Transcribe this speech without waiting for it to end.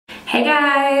Hey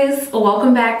guys,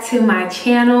 welcome back to my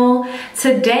channel.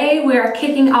 Today we are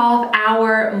kicking off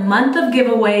our month of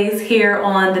giveaways here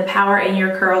on the Power in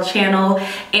Your Curl channel,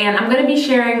 and I'm going to be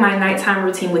sharing my nighttime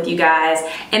routine with you guys.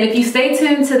 And if you stay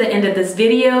tuned to the end of this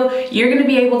video, you're going to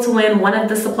be able to win one of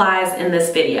the supplies in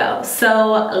this video.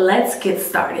 So let's get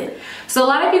started. So a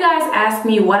lot of you guys ask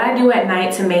me what I do at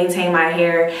night to maintain my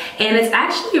hair, and it's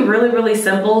actually really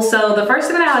simple. So the first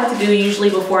thing that I like to do usually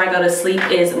before I go to sleep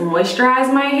is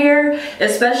moisturize my hair,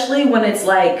 especially when it's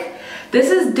like, this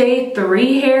is day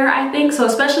 3 hair, I think. So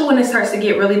especially when it starts to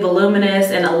get really voluminous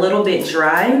and a little bit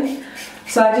dry.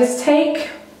 So I just take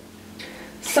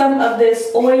some of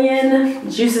this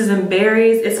Oyen Juices and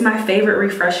Berries. It's my favorite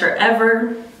refresher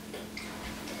ever.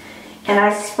 And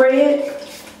I spray it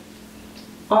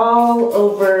all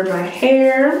over my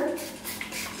hair.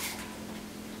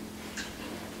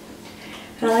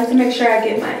 And I like to make sure I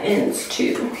get my ends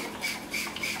too.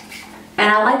 And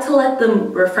I like to let the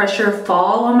refresher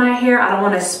fall on my hair. I don't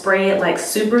want to spray it like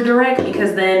super direct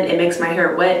because then it makes my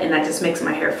hair wet and that just makes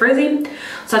my hair frizzy.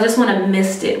 So I just want to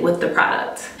mist it with the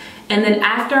product. And then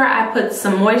after I put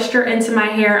some moisture into my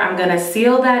hair, I'm gonna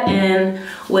seal that in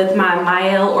with my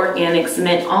Mielle Organics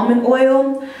Mint Almond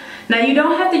Oil. Now you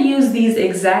don't have to use these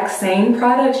exact same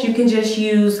products. You can just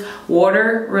use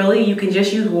water, really. You can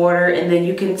just use water, and then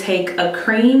you can take a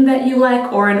cream that you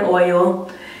like or an oil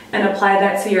and apply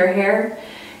that to your hair.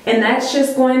 And that's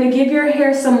just going to give your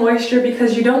hair some moisture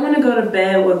because you don't want to go to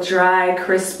bed with dry,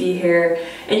 crispy hair.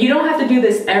 And you don't have to do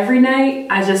this every night.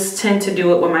 I just tend to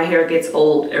do it when my hair gets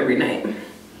old every night.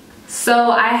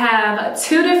 So I have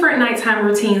 2 different nighttime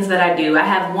routines that I do. I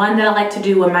have one that I like to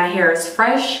do when my hair is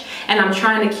fresh and I'm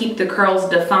trying to keep the curls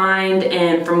defined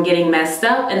and from getting messed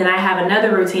up. And then I have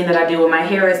another routine that I do when my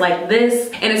hair is like this.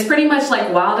 And it's pretty much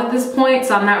like wild at this point,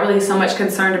 so I'm not really so much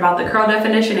concerned about the curl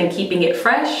definition and keeping it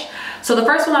fresh. So the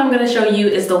first one I'm going to show you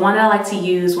is the one that I like to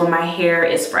use when my hair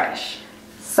is fresh.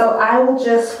 So I will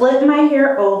just flip my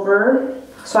hair over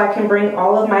so I can bring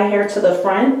all of my hair to the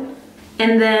front.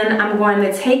 And then I'm going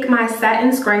to take my satin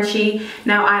scrunchie.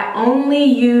 Now I only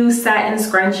use satin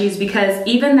scrunchies because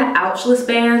even the ouchless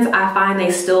bands, I find they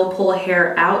still pull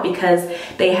hair out because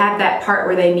they have that part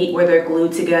where they meet where they're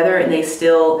glued together and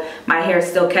my hair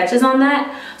still catches on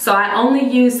that. So I only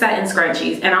use satin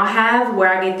scrunchies, and I'll have where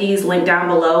I get these linked down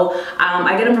below.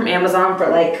 I get them from Amazon for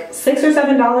like $6 or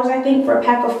 $7, I think, for a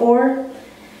pack of 4.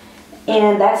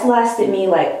 And that's lasted me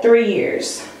like 3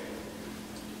 years.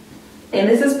 And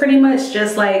this is pretty much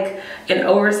just like an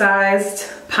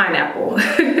oversized pineapple.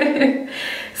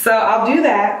 So I'll do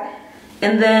that.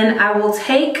 And then I will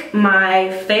take my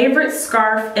favorite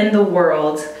scarf in the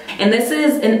world. And this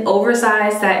is an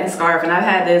oversized satin scarf, and I've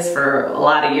had this for a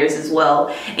lot of years as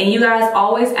well. And you guys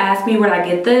always ask me where I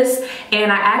get this,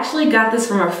 and I actually got this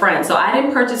from a friend. So I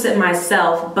didn't purchase it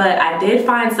myself, but I did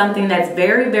find something that's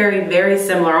very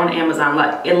similar on Amazon.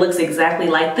 Like, it looks exactly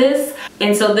like this.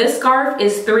 And so this scarf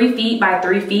is 3 feet by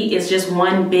 3 feet. It's just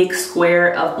one big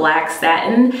square of black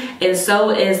satin, and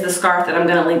so is the scarf that I'm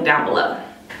gonna link down below.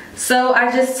 So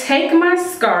I just take my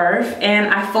scarf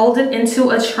and I fold it into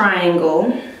a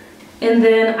triangle, and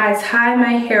then I tie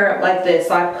my hair up like this.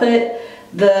 So I put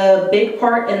the big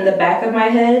part in the back of my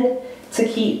head to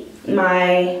keep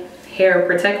my hair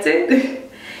protected.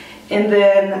 And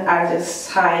then I just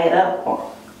tie it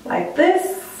up like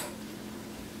this.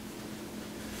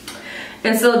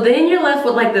 And so then you're left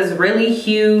with like this really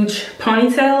huge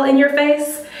ponytail in your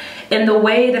face. And the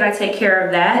way that I take care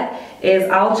of that is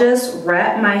I'll just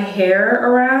wrap my hair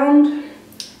around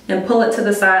and pull it to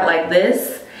the side like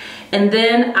this. And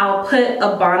then I'll put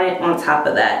a bonnet on top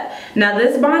of that. Now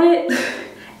this bonnet,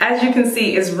 as you can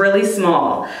see, is really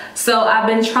small. So I've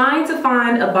been trying to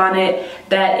find a bonnet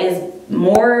that is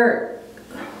more...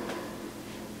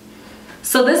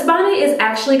 So this bonnet is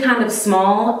actually kind of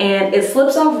small, and it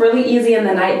slips off really easy in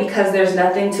the night because there's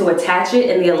nothing to attach it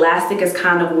and the elastic is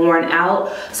kind of worn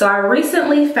out. So I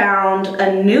recently found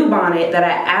a new bonnet that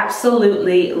I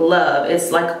absolutely love.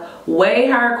 It's like way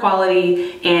higher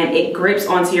quality and it grips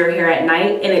onto your hair at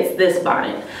night, and it's this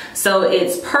bonnet. So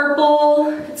it's purple.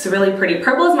 It's really pretty.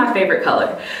 Purple is my favorite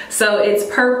color. So it's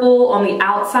purple on the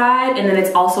outside, and then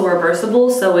it's also reversible,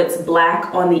 so it's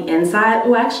black on the inside.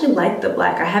 Oh, I actually like the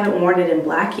black. I haven't worn it in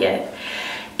black yet.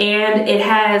 And it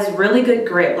has really good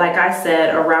grip, like I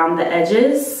said, around the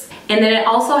edges. And then it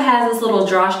also has this little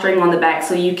drawstring on the back,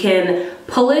 so you can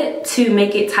pull it to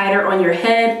make it tighter on your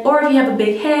head, or if you have a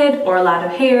big head or a lot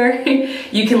of hair,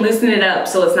 you can loosen it up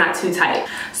so it's not too tight.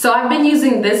 So I've been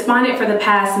using this bonnet for the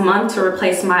past month to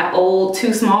replace my old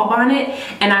too small bonnet,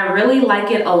 and I really like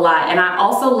it a lot. And I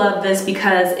also love this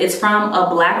because it's from a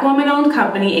Black woman-owned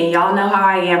company, and y'all know how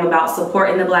I am about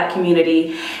supporting the Black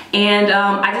community. And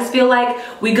I just feel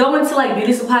like we go into like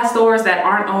beauty supply stores that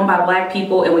aren't owned by Black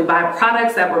people, and we buy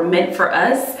products that were meant for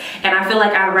us. And I feel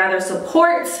like I'd rather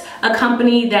support a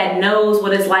company that knows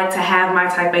what it's like to have my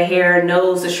type of hair,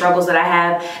 knows the struggles that I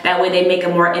have. That way they make a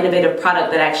more innovative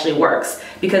product that actually works.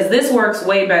 Because this works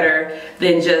way better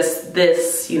than just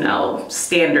this, you know,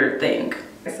 standard thing.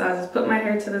 So I'll just put my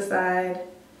hair to the side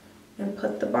and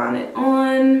put the bonnet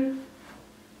on.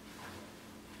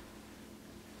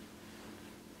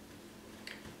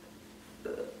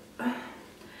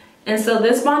 And so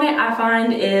this bonnet I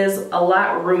find is a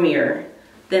lot roomier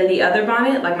than the other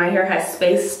bonnet. Like, my hair has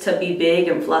space to be big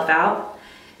and fluff out,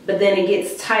 but then it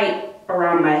gets tight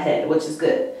around my head, which is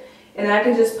good. And I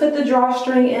can just put the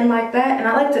drawstring in like that, and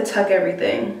I like to tuck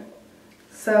everything.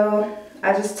 So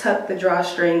I just tuck the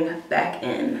drawstring back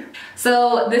in.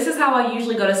 So this is how I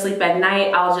usually go to sleep at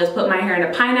night. I'll just put my hair in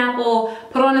a pineapple,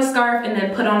 put on a scarf, and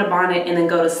then put on a bonnet, and then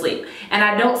go to sleep. And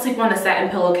I don't sleep on a satin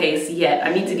pillowcase yet.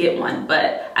 I need to get one,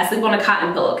 but I sleep on a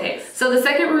cotton pillowcase. So the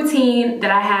second routine that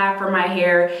I have for my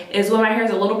hair is when my hair is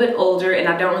a little bit older and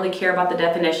I don't really care about the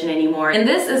definition anymore. And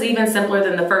this is even simpler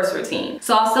than the first routine.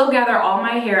 So I'll still gather all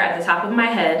my hair at the top of my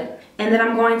head, and then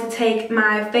I'm going to take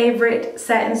my favorite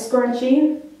satin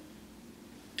scrunchie,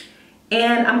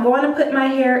 and I'm going to put my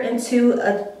hair into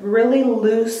a really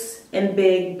loose and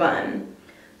big bun.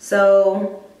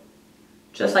 So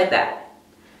just like that.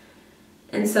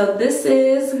 And so this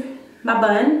is my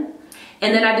bun.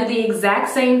 And then I do the exact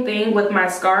same thing with my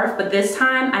scarf, but this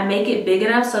time I make it big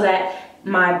enough so that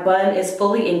my bun is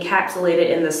fully encapsulated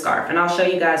in the scarf. And I'll show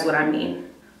you guys what I mean.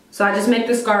 So I just make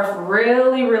the scarf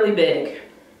really, really big.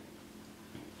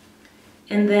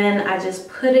 And then I just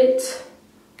put it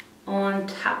on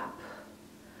top.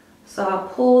 So I'll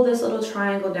pull this little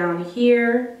triangle down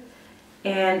here,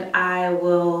 and I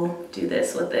will do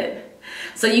this with it.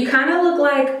 So you kind of look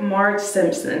like Marge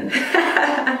Simpson.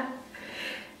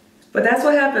 But that's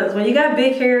what happens when you got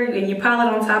big hair and you pile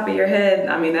it on top of your head.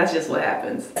 I mean, that's just what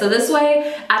happens. So this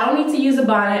way, I don't need to use a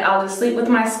bonnet. I'll just sleep with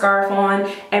my scarf on.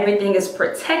 Everything is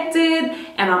protected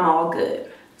and I'm all good.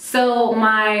 So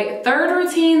my third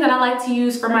routine that I like to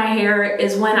use for my hair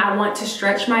is when I want to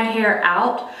stretch my hair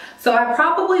out. So I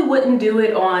probably wouldn't do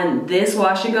it on this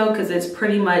wash and go because it's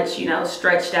pretty much, you know,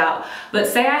 stretched out. But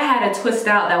say I had a twist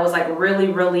out that was like really,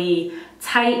 really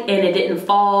tight and it didn't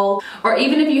fall. Or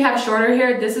even if you have shorter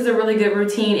hair, this is a really good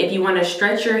routine if you want to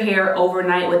stretch your hair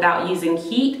overnight without using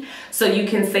heat, so you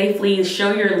can safely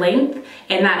show your length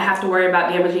and not have to worry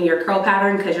about damaging your curl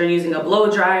pattern because you're using a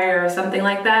blow dryer or something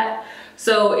like that.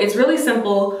 So it's really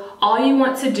simple. All you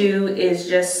want to do is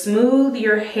just smooth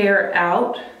your hair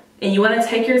out. And you want to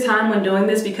take your time when doing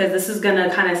this because this is going to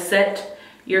kind of set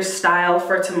your style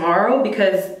for tomorrow,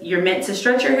 because you're meant to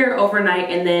stretch your hair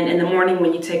overnight, and then in the morning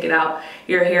when you take it out,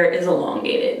 your hair is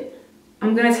elongated.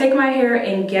 I'm going to take my hair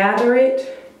and gather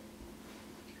it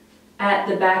at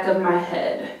the back of my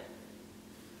head.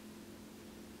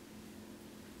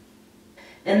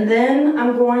 And then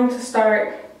I'm going to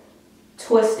start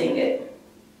twisting it.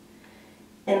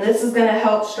 And this is going to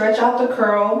help stretch out the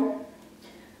curl.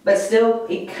 But still,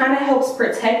 it kind of helps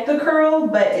protect the curl,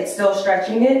 but it's still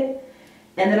stretching it.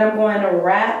 And then I'm going to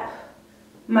wrap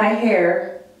my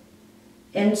hair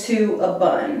into a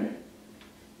bun.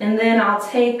 And then I'll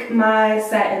take my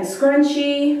satin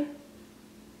scrunchie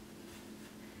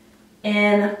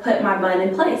and put my bun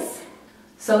in place.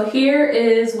 So here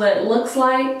is what it looks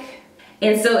like.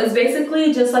 And so it's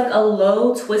basically just like a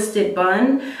low twisted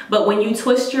bun, but when you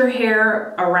twist your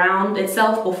hair around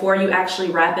itself before you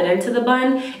actually wrap it into the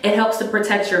bun, it helps to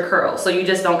protect your curls, so you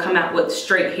just don't come out with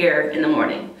straight hair in the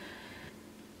morning.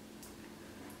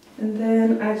 And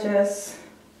then I just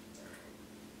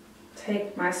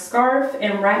take my scarf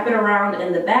and wrap it around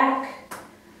in the back.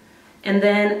 And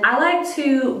then I like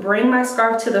to bring my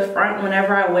scarf to the front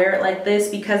whenever I wear it like this,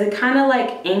 because it kind of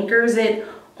like anchors it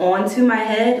onto my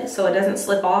head so it doesn't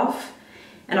slip off.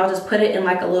 And I'll just put it in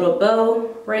like a little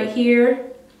bow right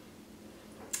here.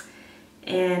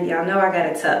 And y'all know I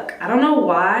gotta tuck. I don't know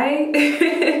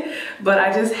why, but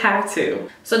I just have to.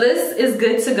 So this is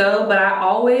good to go, but I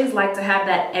always like to have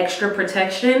that extra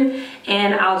protection,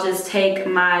 and I'll just take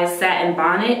my satin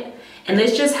bonnet, and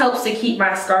this just helps to keep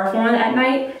my scarf on at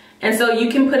night. And so you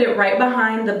can put it right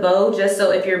behind the bow, just so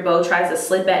if your bow tries to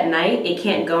slip at night, it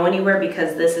can't go anywhere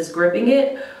because this is gripping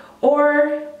it.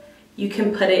 Or you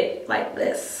can put it like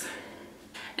this.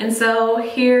 And so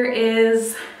here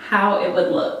is how it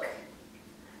would look.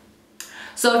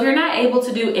 So if you're not able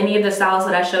to do any of the styles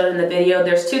that I showed in the video,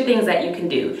 there's two things that you can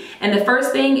do. And the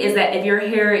first thing is that if your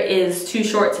hair is too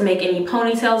short to make any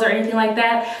ponytails or anything like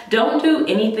that, don't do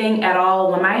anything at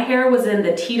all. When my hair was in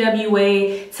the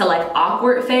TWA to like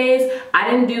awkward phase, I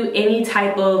didn't do any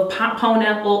type of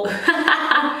pineapple.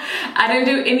 I didn't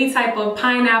do any type of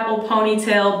pineapple,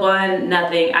 ponytail, bun,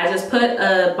 nothing. I just put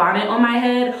a bonnet on my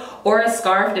head or a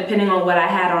scarf depending on what I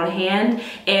had on hand.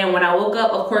 And when I woke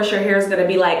up, of course your hair is gonna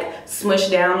be like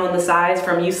smushed down on the sides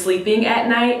from you sleeping at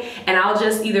night. And I'll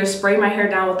just either spray my hair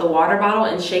down with the water bottle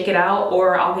and shake it out,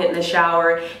 or I'll get in the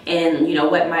shower and, you know,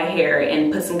 wet my hair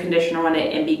and put some conditioner on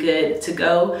it and be good to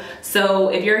go. So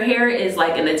if your hair is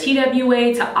like in the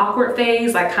TWA to awkward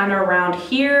phase, like kind of around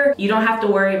here, you don't have to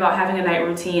worry about having a night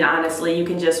routine, honestly. You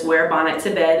can just wear a bonnet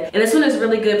to bed. And this one is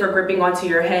really good for gripping onto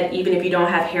your head even if you don't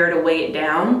have hair to weigh it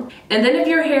down. And then if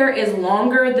your hair is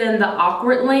longer than the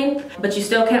awkward length, but you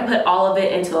still can't put all of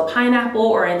it into a pineapple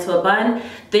or into a bun,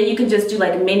 then you can just do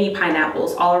like mini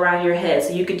pineapples all around your head.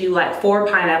 So you could do like 4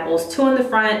 pineapples, 2 in the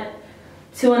front,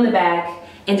 2 in the back,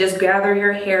 and just gather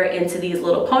your hair into these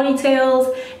little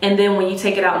ponytails. And then when you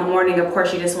take it out in the morning, of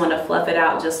course, you just want to fluff it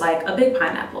out just like a big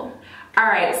pineapple. All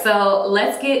right, so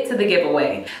let's get to the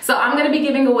giveaway. So I'm gonna be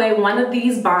giving away one of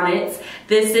these bonnets.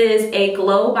 This is a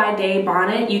Glow by Day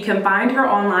bonnet. You can find her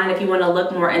online if you wanna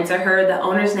look more into her. The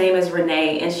owner's name is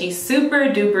Renee and she's super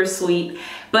duper sweet.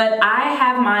 But I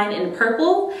have mine in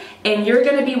purple and you're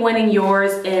gonna be winning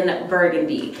yours in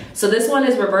burgundy. So this one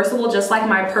is reversible just like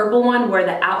my purple one, where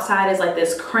the outside is like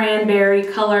this cranberry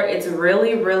color. It's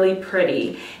really, really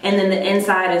pretty. And then the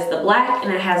inside is the black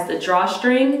and it has the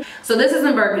drawstring. So this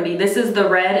isn't burgundy, this is the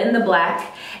red and the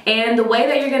black. And the way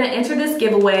that you're gonna enter this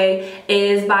giveaway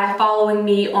is by following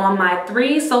me on my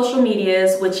 3 social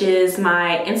medias, which is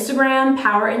my Instagram,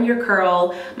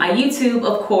 PowerInYourCurl, my YouTube,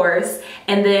 of course,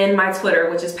 and then my Twitter,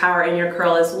 which is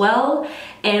PowerInYourCurl as well.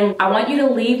 And I want you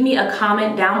to leave me a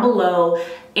comment down below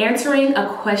answering a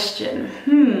question.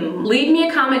 Leave me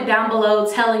a comment down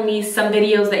below telling me some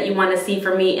videos that you want to see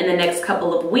from me in the next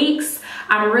couple of weeks.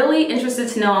 I'm really interested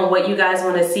to know on what you guys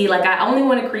want to see. Like, I only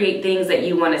want to create things that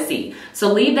you want to see.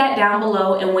 So leave that down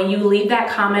below, and when you leave that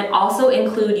comment, also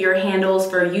include your handles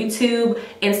for YouTube,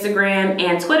 Instagram,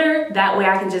 and Twitter. That way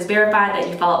I can just verify that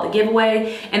you followed the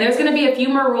giveaway. And there's going to be a few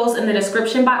more rules in the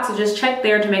description box, so just check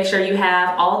there to make sure you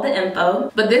have all the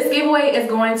info. But this giveaway is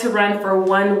going to run for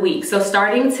 1 week. So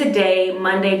starting today,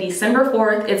 Monday, December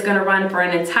 4th, it's going to run for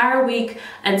an entire week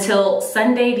until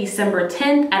Sunday, December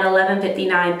 10th at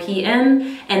 11:59 p.m.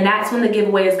 And that's when the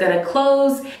giveaway is going to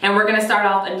close, and we're going to start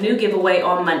off a new giveaway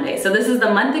on Monday. So this is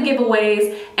the month of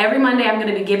giveaways. Every Monday I'm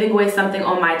going to be giving away something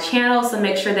on my channel, so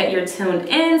make sure that you're tuned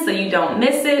in so you don't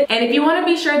miss it. And if you want to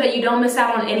be sure that you don't miss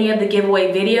out on any of the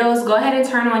giveaway videos, go ahead and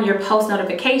turn on your post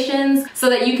notifications so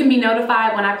that you can be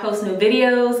notified when I post new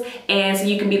videos, and so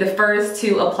you can be the first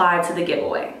to apply to the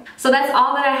giveaway. So that's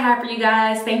all that I have for you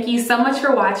guys. Thank you so much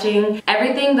for watching.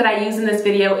 Everything that I use in this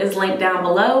video is linked down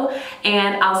below,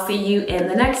 and I'll see you in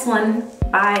the next one.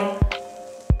 Bye.